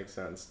does make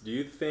sense. Do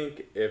you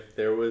think if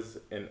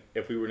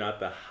we were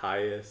not the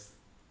highest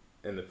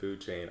in the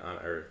food chain on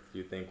Earth, do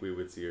you think we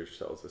would see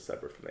ourselves as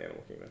separate from the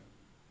animal kingdom?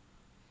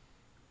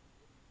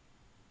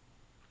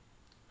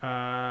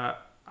 I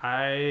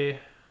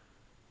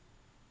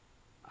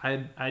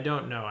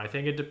don't know. I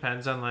think it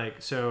depends on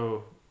like,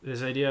 so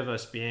this idea of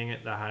us being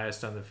at the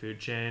highest on the food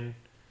chain,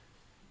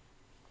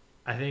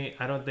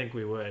 I don't think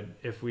we would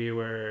if we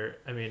were,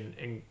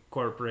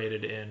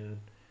 incorporated in,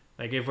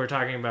 like if we're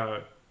talking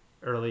about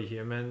early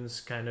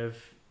humans kind of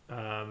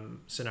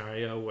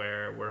scenario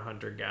where we're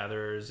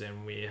hunter-gatherers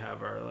and we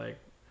have our like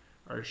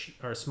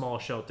our small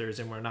shelters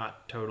and we're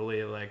not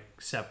totally like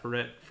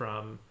separate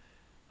from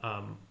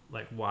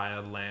like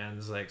wild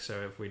lands, like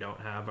so if we don't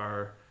have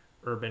our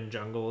urban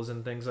jungles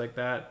and things like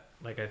that,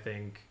 like I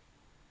think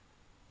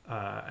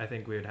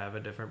we would have a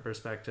different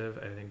perspective.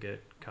 I think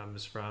it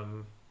comes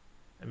from,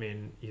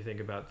 you think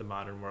about the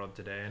modern world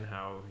today and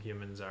how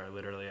humans are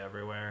literally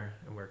everywhere,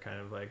 and we're kind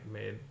of like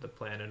made the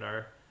planet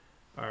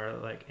our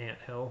like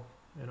anthill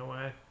in a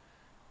way.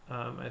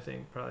 I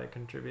think probably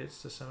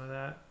contributes to some of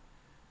that.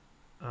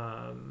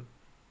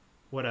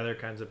 What other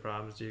kinds of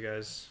problems do you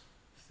guys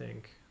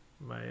think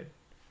might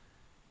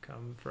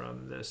come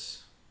from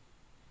this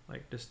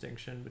like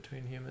distinction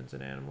between humans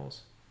and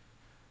animals,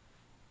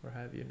 or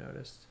have you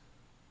noticed?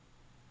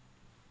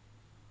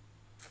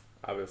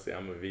 Obviously,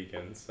 I'm a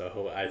vegan,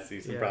 so I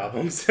see some Yeah.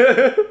 problems.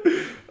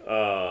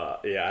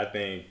 I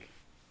think,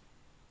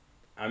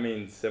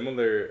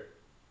 similar,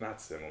 not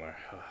similar.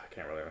 I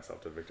can't relate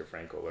myself to Viktor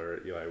Frankl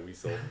or Eli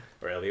Wiesel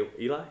or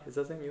Eli. Is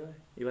that his name?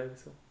 Eli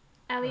Wiesel.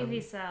 Elie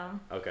Wiesel.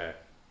 Okay,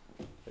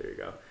 there you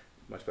go.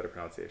 Much better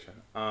pronunciation.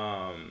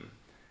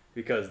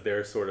 Because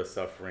their sort of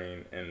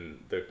suffering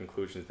and the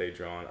conclusions they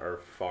draw on are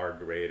far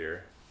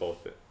greater,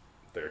 both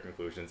their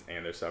conclusions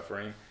and their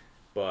suffering.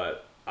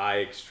 But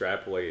I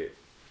extrapolate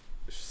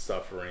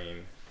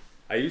suffering.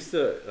 I used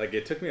to, like,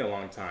 it took me a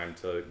long time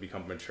to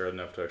become mature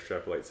enough to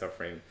extrapolate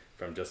suffering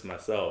from just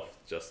myself,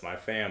 just my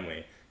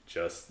family,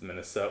 just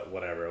Minnesota,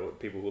 whatever,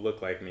 people who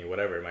look like me,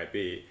 whatever it might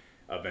be,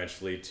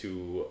 eventually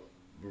to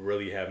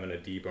really having a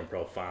deep and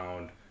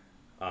profound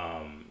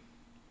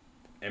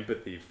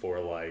empathy for,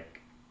 like,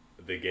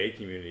 the gay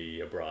community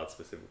abroad,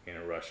 specifically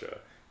in Russia,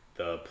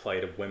 the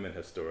plight of women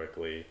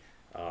historically,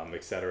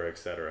 et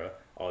cetera,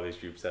 all these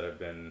groups that have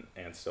been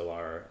and still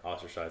are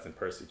ostracized and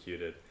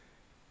persecuted.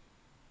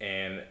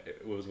 And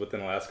it was within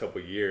the last couple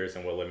of years,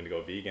 and what led me to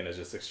go vegan is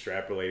just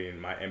extrapolating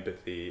my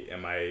empathy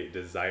and my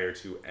desire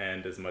to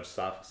end as much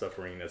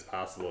suffering as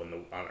possible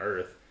on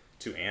Earth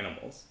to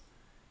animals.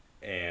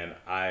 And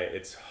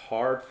it's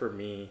hard for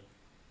me,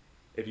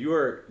 if you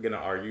are going to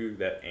argue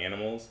that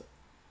animals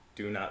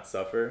do not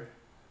suffer,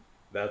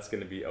 that's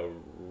going to be a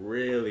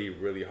really,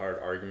 really hard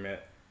argument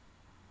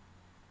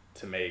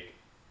to make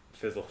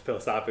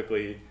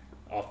philosophically,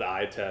 off the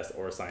eye test,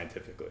 or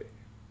scientifically.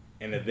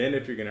 And then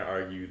if you're going to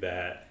argue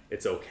that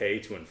it's okay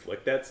to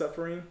inflict that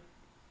suffering,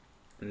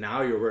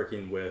 now you're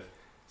working with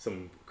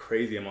some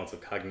crazy amounts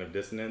of cognitive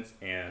dissonance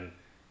and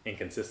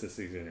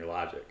inconsistencies in your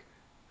logic.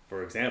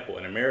 For example,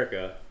 in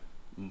America,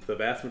 the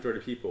vast majority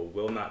of people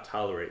will not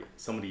tolerate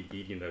somebody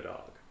beating their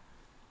dog.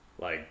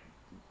 Like,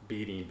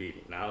 beating,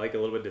 not like a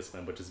little bit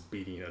disciplined, but just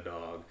beating a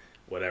dog,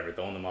 whatever,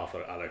 throwing them off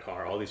out of a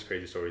car, all these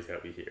crazy stories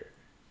that we hear.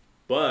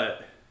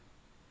 But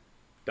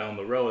down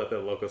the road at the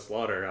local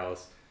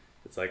slaughterhouse,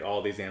 it's like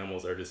all these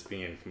animals are just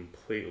being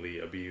completely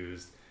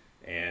abused,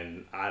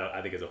 and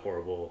I think it's a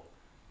horrible,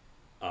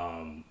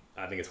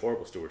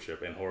 horrible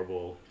stewardship and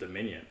horrible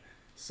dominion.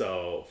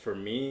 So for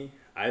me,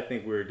 I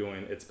think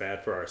it's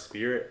bad for our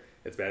spirit,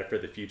 it's bad for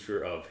the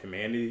future of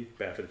humanity,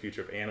 bad for the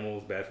future of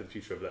animals, bad for the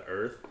future of the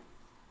earth,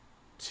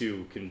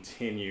 to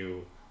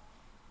continue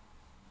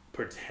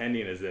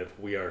pretending as if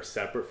we are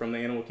separate from the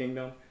animal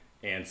kingdom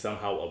and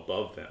somehow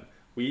above them.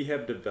 We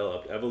have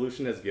developed,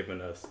 evolution has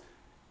given us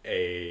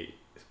a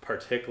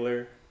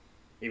particular,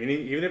 even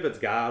if it's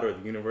God or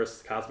the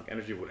universe, cosmic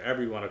energy,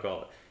 whatever you want to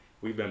call it,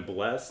 we've been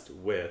blessed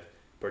with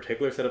a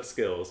particular set of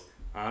skills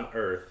on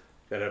Earth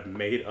that have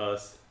made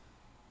us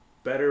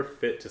better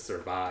fit to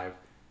survive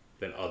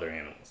than other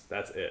animals.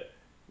 That's it.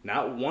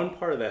 Not one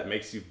part of that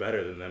makes you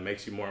better than them,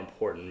 makes you more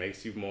important,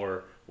 makes you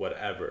more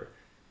whatever.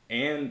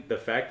 And the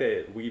fact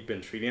that we've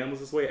been treating animals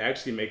this way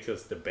actually makes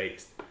us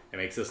debased. It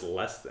makes us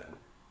less than.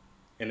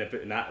 And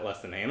if not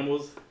less than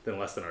animals, then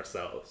less than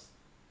ourselves.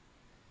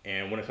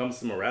 And when it comes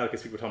to morality,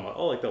 because people are talking about,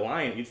 like the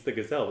lion eats the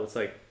gazelle. It's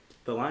like,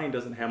 the lion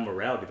doesn't have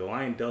morality. The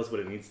lion does what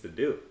it needs to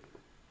do.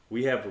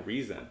 we have a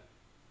reason,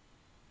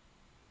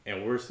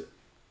 and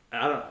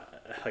I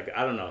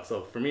don't know.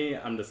 So for me,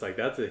 I'm just like,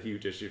 that's a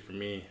huge issue for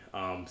me,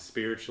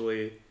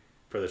 spiritually,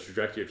 for the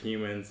trajectory of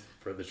humans,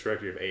 for the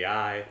trajectory of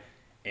AI.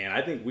 And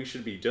I think we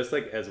should be, just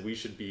like as we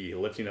should be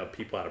lifting up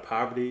people out of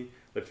poverty,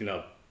 lifting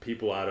up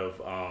people out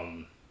of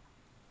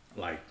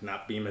like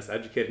not being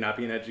miseducated, not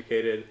being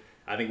educated.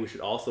 I think we should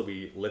also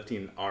be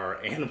lifting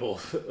our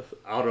animals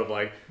out of,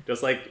 like,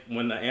 just like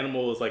when the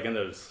animal is like in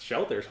the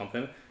shelter or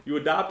something, you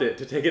adopt it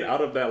to take it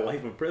out of that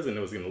life of prison it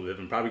was going to live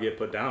and probably get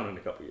put down in a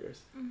couple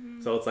years.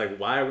 Mm-hmm. So it's like,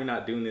 why are we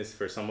not doing this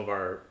for some of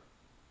our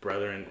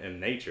brethren in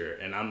nature?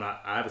 And I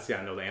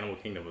know the animal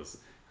kingdom was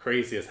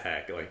crazy as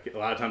heck. Like, a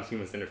lot of times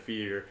humans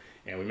interfere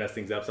and we mess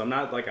things up. So I'm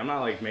not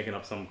making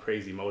up some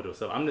crazy mojo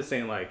stuff. I'm just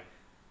saying, like,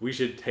 we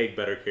should take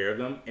better care of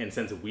them. And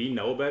since we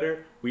know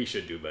better, we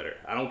should do better.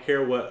 I don't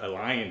care what a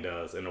lion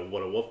does and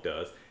what a wolf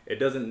does. It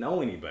doesn't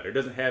know any better. It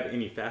doesn't have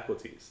any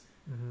faculties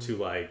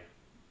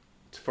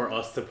for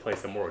us to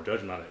place a moral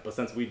judgment on it. But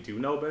since we do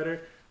know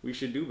better, we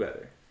should do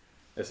better.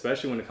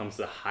 Especially when it comes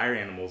to higher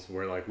animals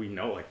where, like, we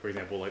know, like, for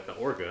example, like the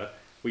orca,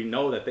 we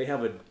know that they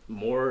have a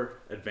more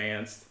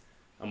advanced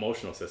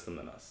emotional system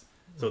than us.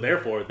 So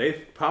therefore, they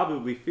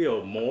probably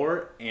feel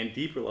more and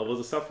deeper levels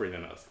of suffering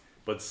than us.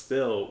 But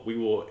still, we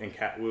will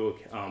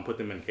put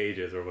them in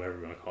cages or whatever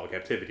you want to call it,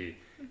 captivity,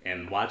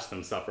 and watch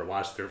them suffer,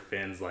 watch their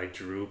fins like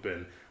droop,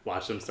 and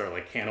watch them start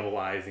like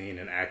cannibalizing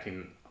and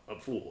acting a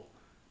fool.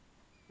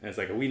 And it's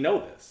like, we know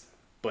this,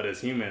 but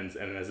as humans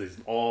and as these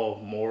all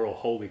moral,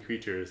 holy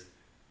creatures,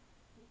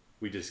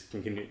 we just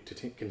continue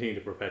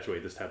to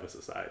perpetuate this type of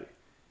society,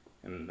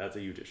 and that's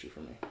a huge issue for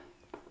me.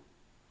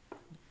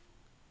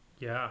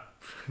 Yeah.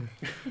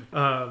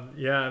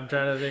 I'm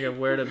trying to think of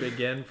where to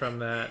begin from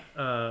that.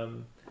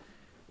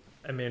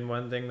 I mean,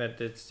 one thing that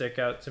did stick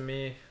out to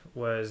me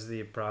was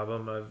the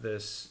problem of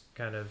this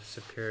kind of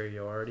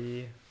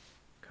superiority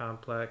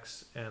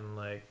complex and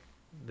like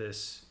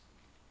this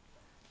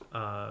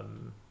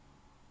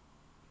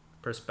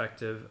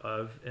perspective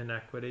of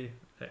inequity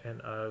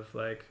and of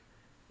like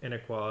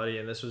inequality.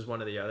 And this was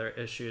one of the other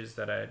issues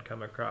that I had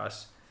come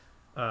across,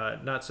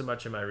 not so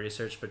much in my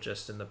research, but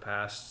just in the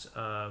past.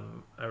 I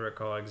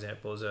recall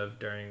examples of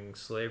during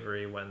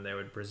slavery when they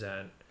would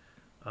present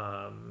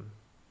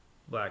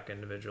Black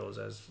individuals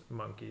as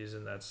monkeys,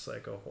 and that's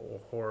like a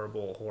whole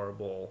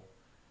horrible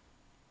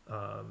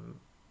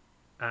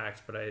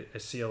act. But I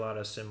see a lot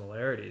of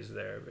similarities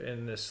there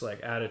in this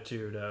like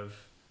attitude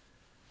of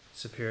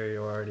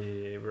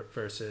superiority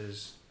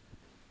versus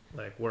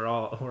like we're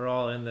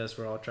all in this,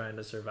 we're all trying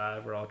to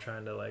survive, we're all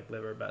trying to like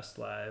live our best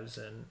lives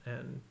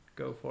and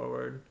go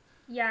forward.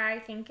 Yeah, I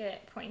think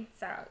it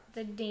points out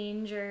the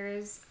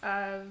dangers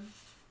of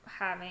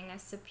having a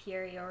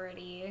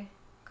superiority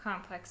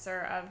complex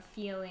or of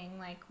feeling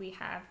like we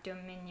have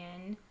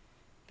dominion,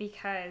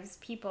 because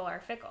people are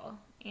fickle,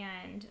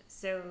 and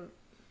so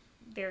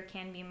there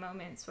can be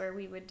moments where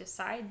we would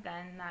decide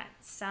then that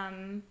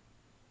some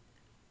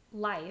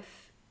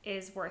life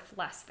is worth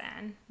less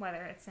than,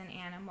 whether it's an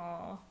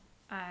animal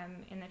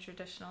in the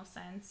traditional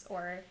sense,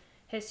 or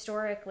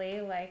historically,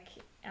 like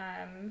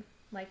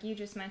you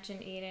just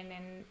mentioned, Aiden,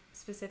 and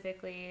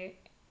specifically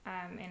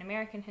in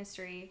American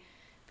history,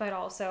 but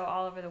also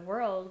all over the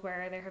world,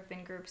 where there have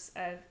been groups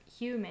of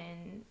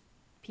human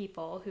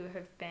people who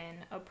have been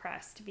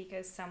oppressed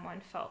because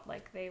someone felt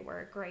like they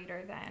were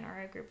greater than,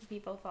 or a group of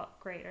people felt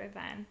greater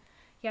than.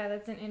 Yeah,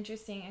 that's an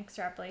interesting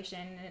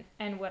extrapolation.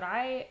 And what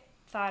I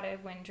thought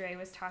of when Dre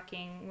was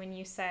talking, when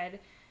you said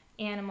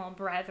animal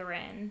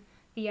brethren,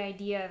 the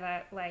idea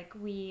that like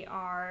we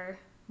are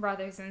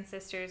brothers and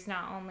sisters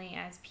not only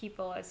as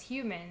people, as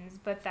humans,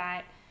 but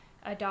that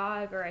a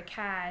dog or a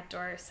cat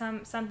or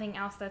something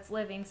else that's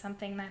living,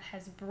 something that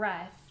has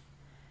breath,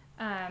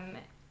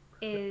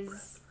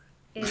 is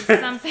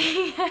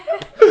something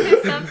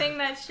is something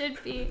that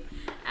should be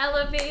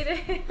elevated.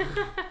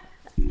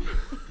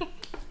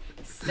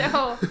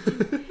 So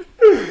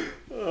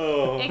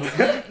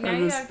now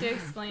you have to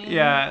explain.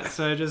 Yeah,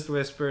 so I just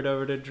whispered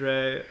over to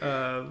Dre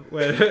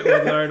when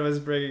Lauren was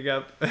bringing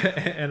up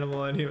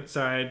animal and human.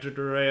 Sorry, I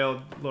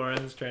derailed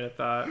Lauren's train of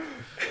thought.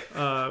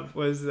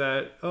 Was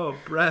that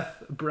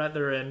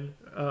brethren?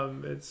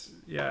 It's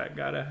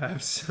gotta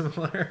have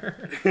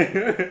similar.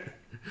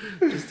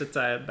 Just to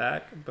tie it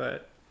back,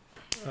 but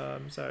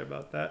sorry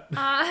about that.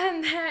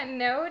 On that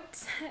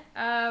note,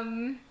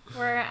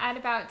 we're at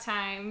about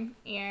time,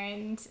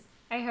 and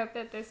I hope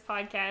that this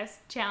podcast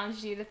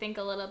challenged you to think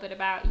a little bit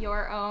about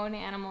your own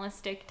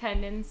animalistic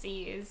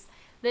tendencies,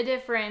 the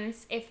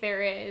difference, if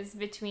there is,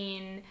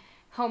 between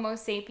Homo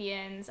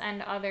sapiens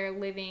and other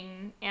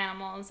living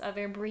animals,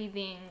 other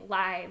breathing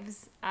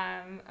lives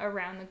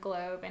around the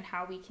globe, and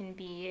how we can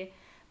be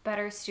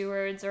better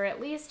stewards, or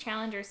at least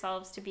challenge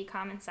ourselves to be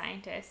common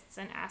scientists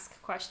and ask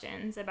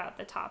questions about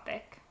the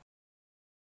topic.